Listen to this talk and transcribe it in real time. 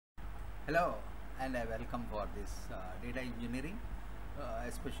Hello and welcome for this data engineering,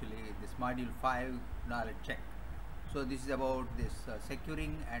 especially this module 5 knowledge check. So this is about this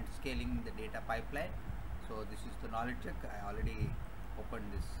securing and scaling the data pipeline. So this is the knowledge check. I already opened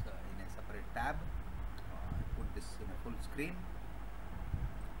this in a separate tab. I put this in a full screen.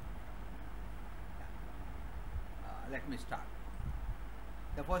 Let me start.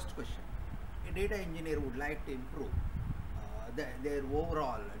 The first question: a data engineer would like to improve their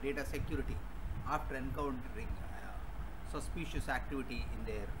overall data security after encountering suspicious activity in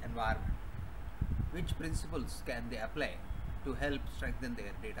their environment. Which principles can they apply to help strengthen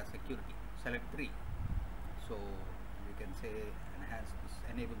their data security? Select 3. So we can say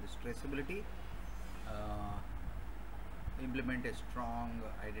enable this traceability, implement a strong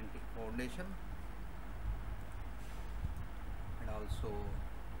identity foundation, and also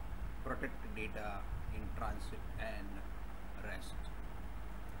protect data in transit and rest.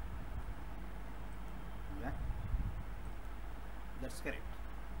 Yeah, that's correct.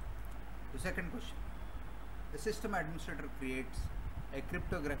 The second question: the system administrator creates a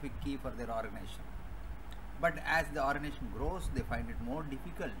cryptographic key for their organization, but as the organization grows, they find it more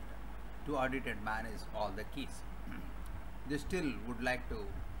difficult to audit and manage all the keys. They still would like to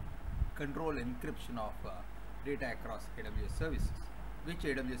control encryption of data across AWS services. Which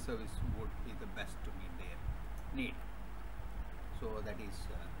AWS service would be the best to meet their need? So that is,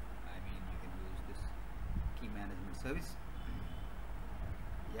 you can use this key management service.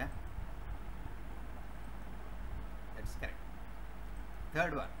 Yeah, that's correct.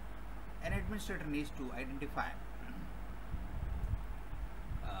 Third one: an administrator needs to identify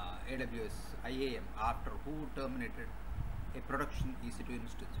AWS IAM after who terminated a production EC2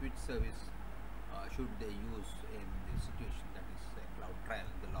 instance. Which service should they use in this situation? That is a cloud trial,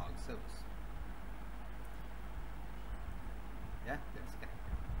 the log service. Yeah, that's correct.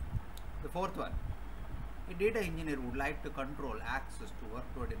 The fourth one: a data engineer would like to control access to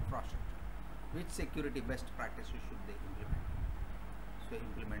workload infrastructure. Which security best practices should they implement? So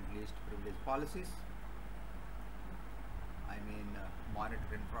implement least privilege policies.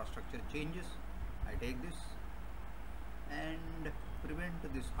 Monitor infrastructure changes. I take this. And prevent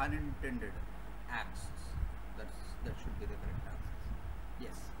this unintended access. That should be the correct answer.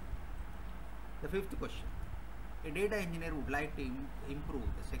 Yes. The fifth question: a data engineer would like to improve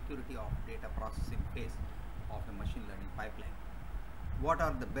the security of data processing phase of a machine learning pipeline. What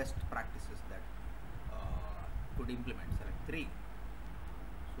are the best practices that could implement? Select 3.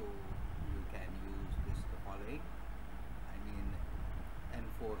 So you can use the following.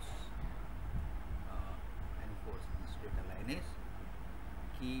 Enforce this data lineage.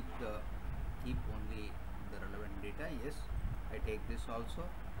 Keep only the relevant data. Yes, I take this also.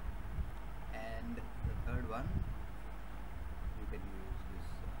 And the third one, you can use this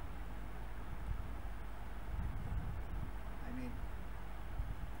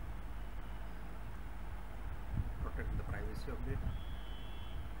protect the privacy of data,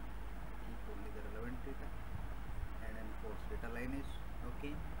 keep only the relevant data, and enforce data lineage.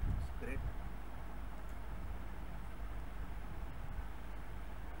 Okay, that's great.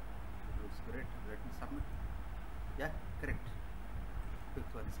 It looks great. Let me submit. Yeah, correct.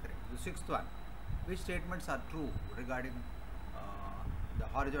 Fifth one is correct. The sixth one: which statements are true regarding the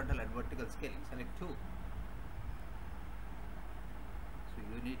horizontal and vertical scaling? Select 2. So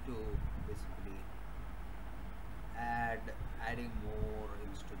you need to basically adding more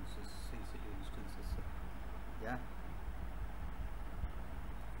instances, EC2 instances. Yeah.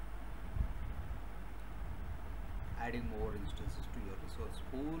 Adding more instances to your resource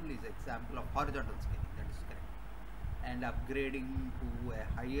pool is example of horizontal scaling. That is correct. And upgrading to a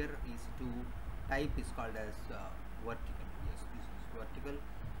higher EC2 type is called as vertical. Yes, this is vertical.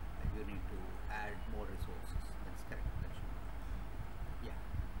 You need to add more resources. That's correct. That should be. Yeah.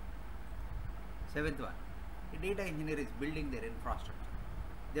 Seventh one: a data engineer is building their infrastructure.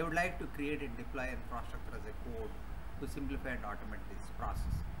 They would like to create and deploy infrastructure as a code to simplify and automate this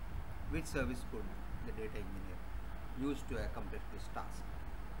process. Which service could the data engineer use to accomplish this task?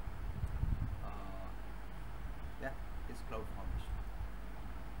 Is cloud formation.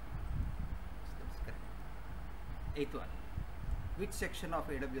 So that's correct. Eighth one: which section of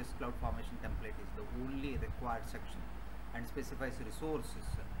AWS cloud formation template is the only required section and specifies resources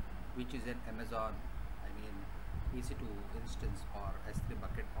which is an Amazon EC2 instance or S3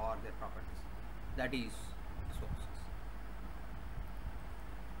 bucket or their properties? That is resources.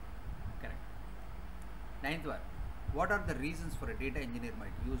 Correct. Ninth one: what are the reasons for a data engineer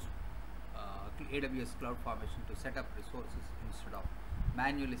might use AWS cloud formation to set up resources instead of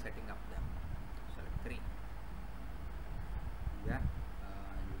manually setting up them? Select 3. Yeah,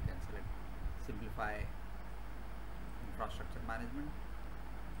 you can select module 5, infrastructure management.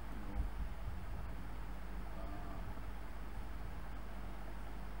 No.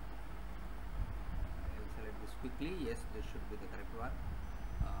 I will select this quickly. Yes, this should be the correct one.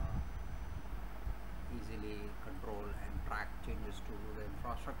 Easily control and track changes to the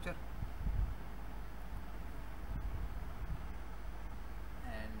infrastructure.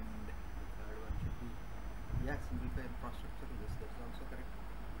 And the third one should be, yeah, simplify infrastructure. Yes, that's also correct.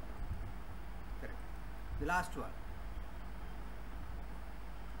 Correct. The last one.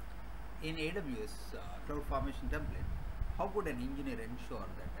 In AWS Cloud Formation template, how would an engineer ensure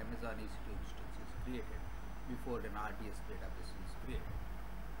that Amazon EC2 instance is created before an RDS database is created?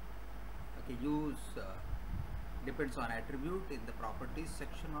 Okay, use depends on attribute in the properties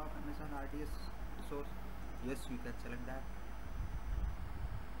section of Amazon RDS resource. Yes, you can select that.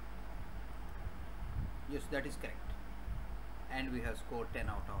 Yes, that is correct. And we have scored 10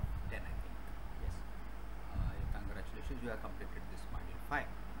 out of 10, I think. Yes. Congratulations, you have completed this module 5.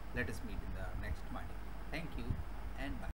 Let us meet in the next module. Thank you and bye.